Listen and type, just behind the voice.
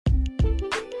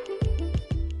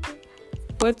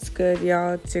What's good,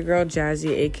 y'all? It's your girl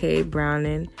Jazzy, aka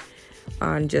Brownin,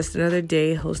 on Just Another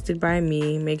Day, hosted by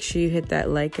me. Make sure you hit that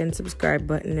like and subscribe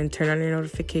button and turn on your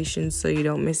notifications so you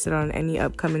don't miss it on any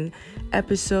upcoming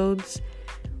episodes.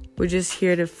 We're just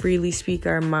here to freely speak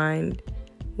our mind.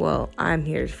 Well, I'm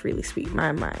here to freely speak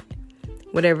my mind.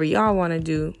 Whatever y'all want to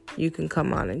do, you can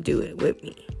come on and do it with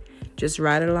me. Just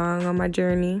ride along on my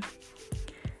journey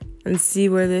and see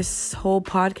where this whole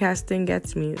podcast thing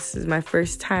gets me. This is my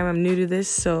first time. I'm new to this,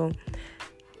 so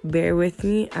bear with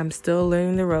me. I'm still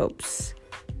learning the ropes.